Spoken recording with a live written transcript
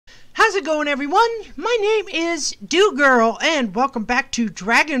How's it going, everyone? My name is Dieugirl, and welcome back to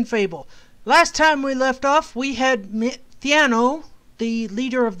Dragonfable. Last time we left off, we had met Theano, the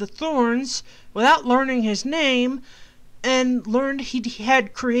leader of the Thorns, without learning his name, and learned he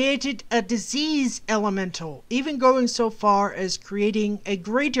had created a disease elemental, even going so far as creating a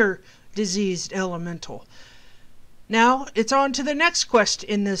greater diseased elemental. Now, it's on to the next quest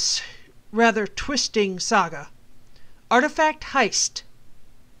in this rather twisting saga. Artifact Hiest.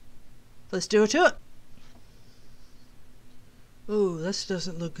 Let's do it to it. Oh, this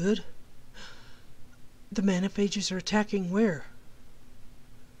doesn't look good. The manophages are attacking where?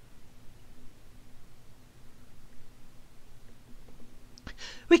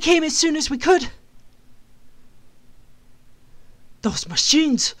 We came as soon as we could. Those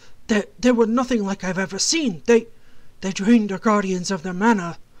machines, they were nothing like I've ever seen. They drained their guardians of their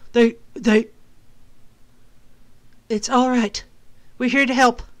mana. They... It's all right. We're here to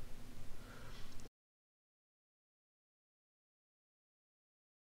help.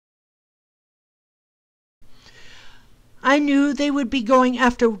 I knew they would be going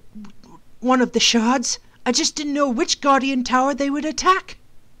after one of the shards. I just didn't know which guardian tower they would attack.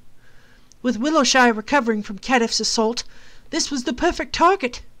 With Willowshy recovering from Catif's assault, this was the perfect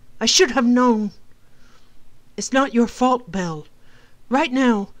target. I should have known. It's not your fault, Belle. Right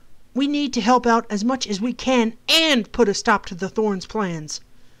now, we need to help out as much as we can and put a stop to the Thorns' plans.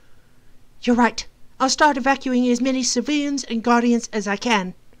 You're right. I'll start evacuating as many civilians and guardians as I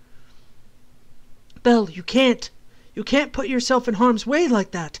can. Belle, you can't. You can't put yourself in harm's way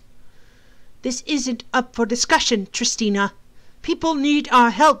like that. This isn't up for discussion, Tristina. People need our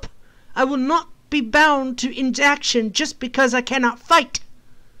help. I will not be bound to inaction just because I cannot fight.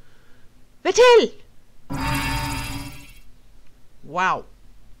 Vettel! Wow.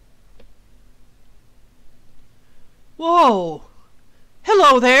 Whoa.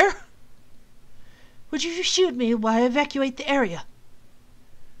 Hello there. Would you shoot me while I evacuate the area?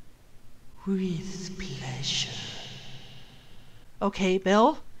 With pleasure. Okay,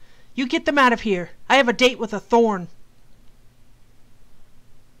 Bill. You get them out of here. I have a date with a Thorn.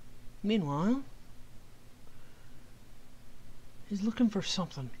 Meanwhile, he's looking for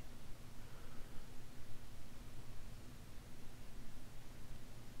something.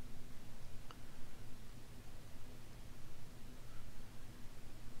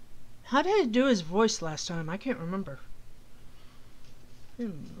 How did I do his voice last time? I can't remember.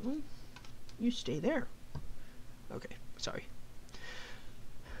 You stay there. Okay, sorry.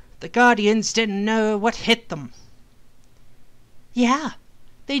 The Guardians didn't know what hit them. Yeah,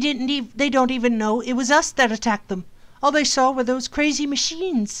 they don't even know it was us that attacked them. All they saw were those crazy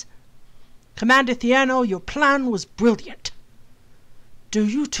machines. Commander Theano, your plan was brilliant. Do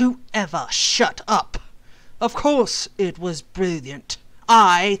you two ever shut up? Of course it was brilliant.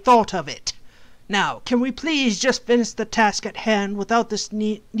 I thought of it. Now, can we please just finish the task at hand without this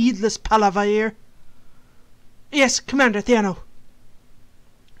needless palaver? Yes, Commander Theano.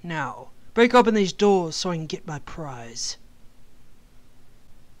 Now, break open these doors so I can get my prize.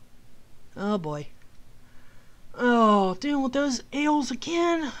 Oh boy. Oh, dealing with those ales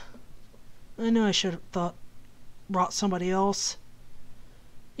again? I know I should have brought somebody else.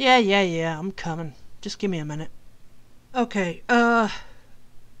 Yeah, I'm coming. Just give me a minute. Okay,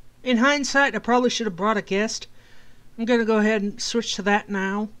 in hindsight, I probably should have brought a guest. I'm gonna go ahead and switch to that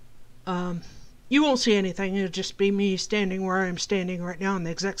now. You won't see anything. It'll just be me standing where I'm standing right now in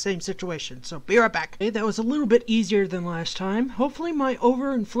the exact same situation. So be right back. Okay, that was a little bit easier than last time. Hopefully my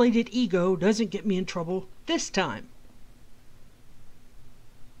overinflated ego doesn't get me in trouble this time.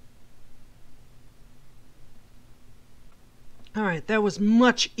 Alright, that was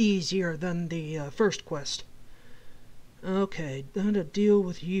much easier than the first quest. Okay, gotta deal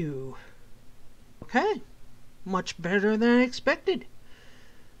with you. Okay, much better than I expected.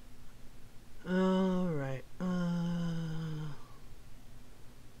 Alright,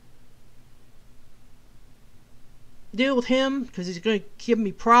 deal with him, because he's going to give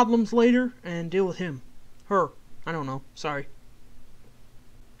me problems later, and deal with him. Her. I don't know. Sorry.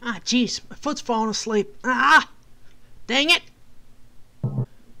 Ah, jeez. My foot's falling asleep. Ah! Dang it!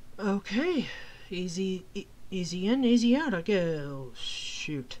 Okay. Easy in, easy out, I guess. Oh,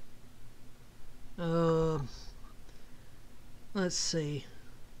 shoot. Let's see.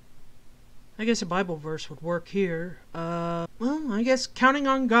 I guess a Bible verse would work here. Well, I guess counting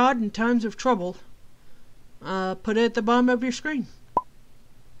on God in times of trouble. Put it at the bottom of your screen.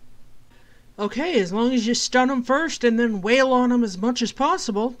 Okay, as long as you stun them first and then wail on them as much as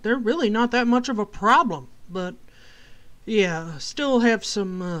possible, they're really not that much of a problem. But, yeah, still have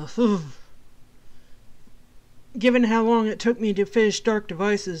some, given how long it took me to finish Dark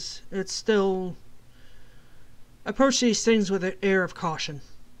Devices, it's still... I approach these things with an air of caution.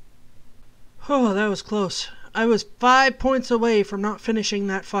 Oh, that was close. I was 5 points away from not finishing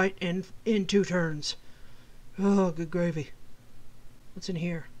that fight in 2 turns. Oh, good gravy. What's in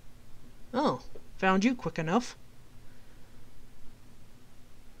here? Oh, found you quick enough.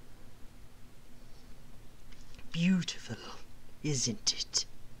 Beautiful, isn't it?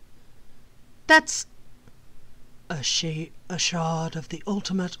 That's a shard of the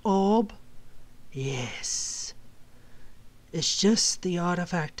ultimate orb? Yes. It's just the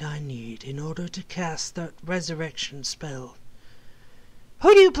artifact I need in order to cast that resurrection spell.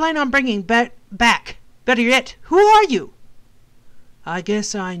 Who do you plan on bringing back? Better yet, who are you? I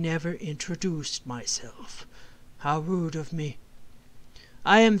guess I never introduced myself. How rude of me.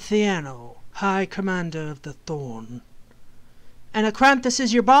 I am Theano, High Commander of the Thorn. And Acranthus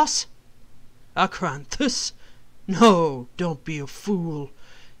is your boss? Acranthus? No, don't be a fool.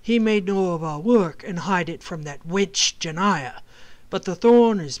 He may know of our work and hide it from that witch Janaya, but the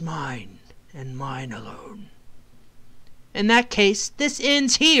Thorn is mine, and mine alone. In that case, this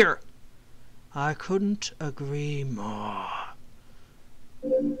ends here. I couldn't agree more.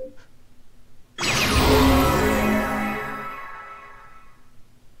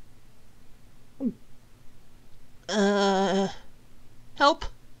 Help?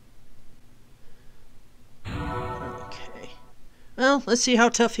 Okay. Well, let's see how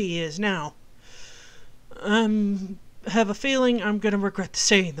tough he is now. Have a feeling I'm gonna regret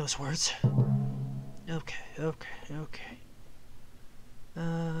saying those words. Okay.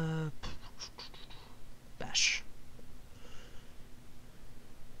 Bash.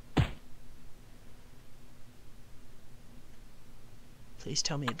 Please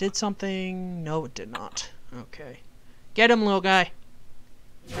tell me it did something. No, it did not. Okay. Get him, little guy.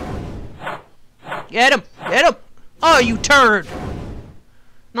 Get him! Get him! Oh, you turd!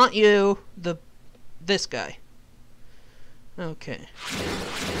 Not you. This guy. Okay.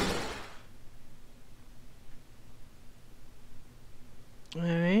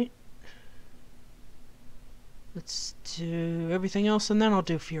 Alright. Let's do everything else and then I'll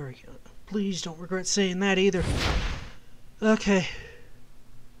do Fury. Please don't regret saying that either. Okay.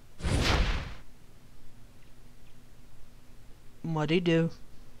 What'd he do?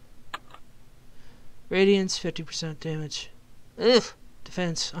 Radiance, 50% damage. Ugh!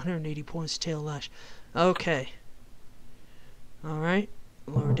 Defense, 180 points, tail lash. Okay. Alright.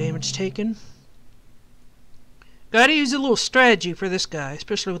 Lower damage taken. Gotta use a little strategy for this guy,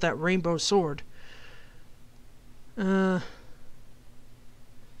 especially with that rainbow sword. I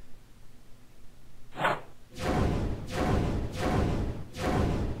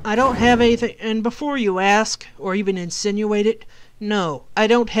don't have anything, and before you ask, or even insinuate it, no, I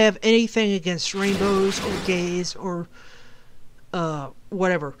don't have anything against rainbows or gays or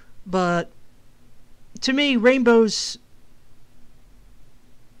whatever. But to me, rainbows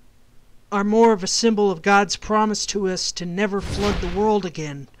are more of a symbol of God's promise to us to never flood the world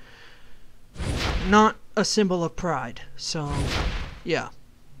again, not a symbol of pride. So, yeah.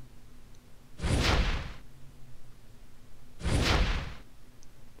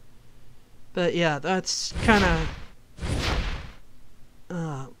 But yeah, that's kind of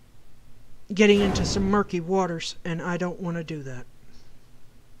getting into some murky waters, and I don't want to do that.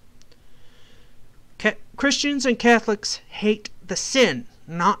 Christians and Catholics hate the sin,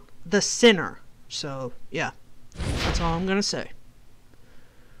 not the sinner. So, yeah, that's all I'm going to say.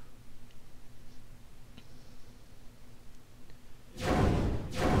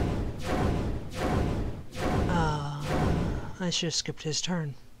 I should have skipped his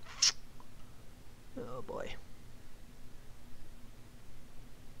turn. Oh boy.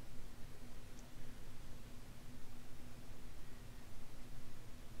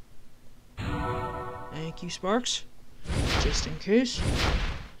 Thank you, Sparks. Just in case.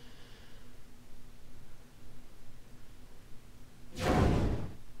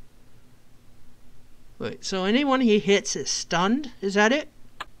 Wait, so anyone he hits is stunned? Is that it?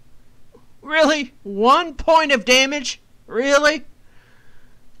 Really? 1 point of damage? Really?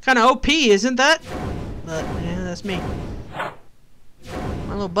 Kind of OP, isn't that? But, yeah, that's me.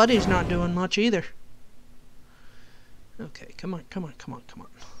 My little buddy's not doing much either. Okay, come on.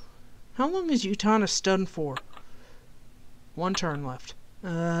 How long is Utana stunned for? 1 turn left.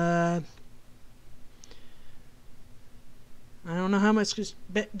 I don't know how much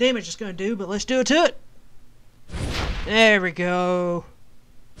damage it's going to do, but let's do it to it. There we go.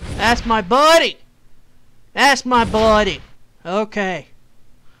 That's my buddy. That's my buddy. Okay.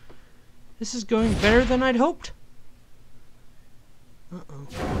 This is going better than I'd hoped. Uh-oh.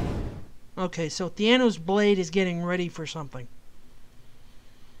 Okay, so Theano's blade is getting ready for something.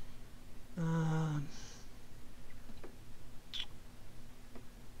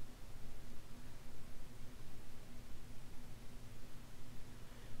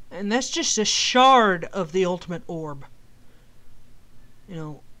 And that's just a shard of the ultimate orb. You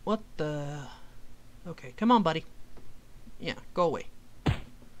know, what the... Okay, come on, buddy. Yeah, go away.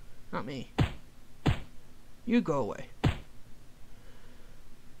 Not me. You go away.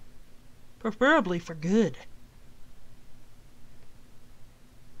 Preferably for good.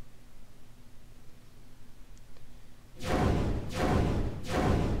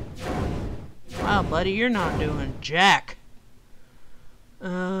 Wow, buddy, you're not doing jack.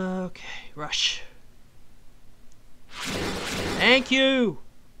 Okay, rush. Thank you!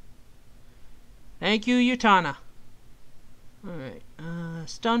 Thank you, Utana. Alright,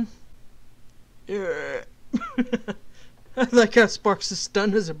 stun. Yeah. I like how Sparks is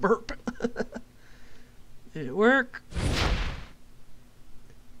stunned as a burp. Did it work?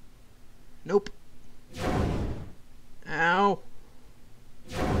 Nope. Ow.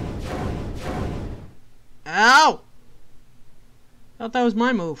 Ow! Thought that was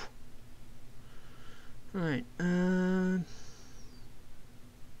my move. Alright,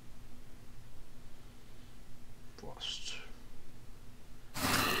 Frost.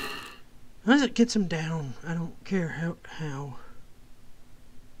 As it gets him down, I don't care how.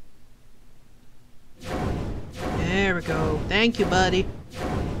 There we go. Thank you, buddy.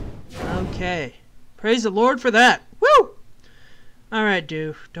 Okay. Praise the Lord for that. Woo! Alright,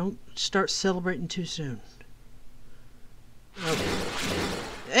 dude. Don't start celebrating too soon. Okay.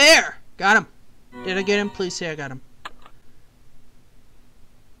 There! Got him. Did I get him? Please say I got him.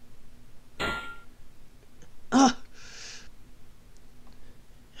 Ugh.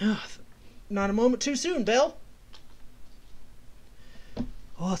 Not a moment too soon, Belle.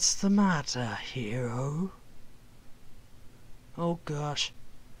 What's the matter, hero? Oh gosh.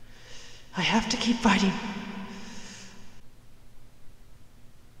 I have to keep fighting.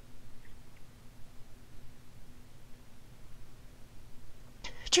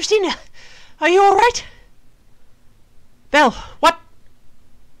 Tristina, are you alright? Belle, what?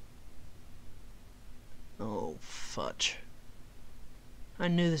 Oh, fudge. I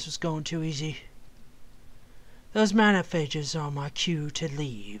knew this was going too easy. Those manaphages are my cue to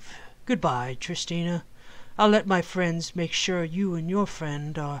leave. Goodbye, Tristina. I'll let my friends make sure you and your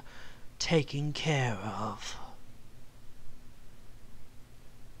friend are taken care of.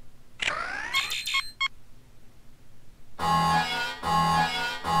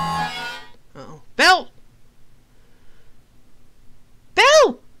 Uh-oh. Belle!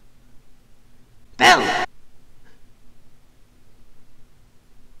 Belle! Belle!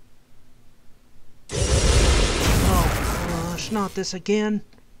 Oh gosh, not this again.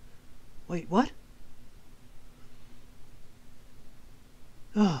 Wait, what?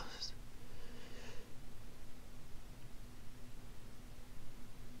 Oh.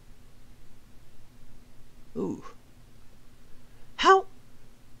 Ooh. How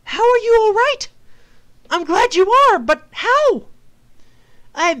are you all right? I'm glad you are, but how?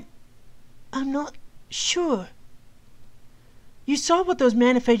 I'm not sure. You saw what those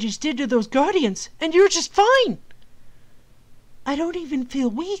manaphages did to those guardians, and you're just fine. I don't even feel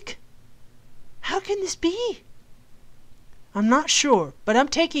weak. How can this be? I'm not sure, but I'm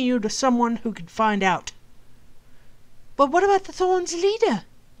taking you to someone who can find out. But what about the Thorn's leader?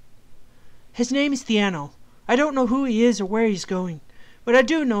 His name is Theano. I don't know who he is or where he's going. What I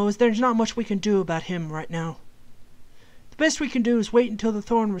do know is there's not much we can do about him right now. The best we can do is wait until the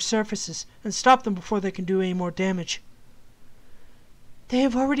Thorn resurfaces and stop them before they can do any more damage. They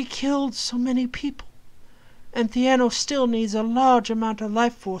have already killed so many people, and Theano still needs a large amount of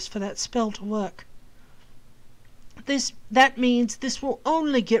life force for that spell to work. That means this will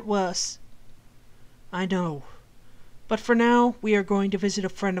only get worse. I know. But for now, we are going to visit a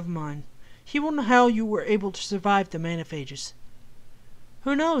friend of mine. He will know how you were able to survive the manaphages.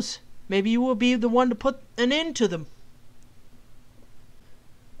 Who knows? Maybe you will be the one to put an end to them.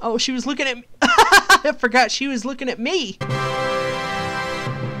 Oh, she was looking at me. I forgot she was looking at me.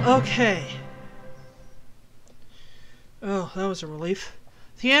 Okay. Oh, that was a relief.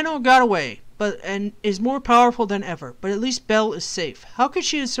 Theano got away, and is more powerful than ever, but at least Belle is safe. How could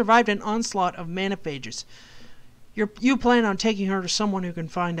she have survived an onslaught of manaphages? You plan on taking her to someone who can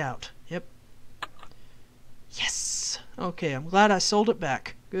find out. Yep. Yes! Okay, I'm glad I sold it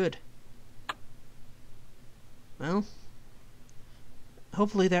back. Good. Well,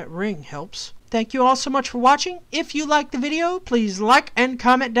 hopefully that ring helps. Thank you all so much for watching. If you liked the video, please like and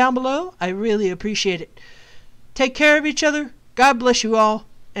comment down below. I really appreciate it. Take care of each other. God bless you all.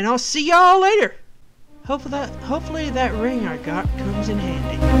 And I'll see y'all later. Hopefully that ring I got comes in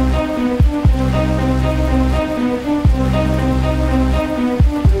handy.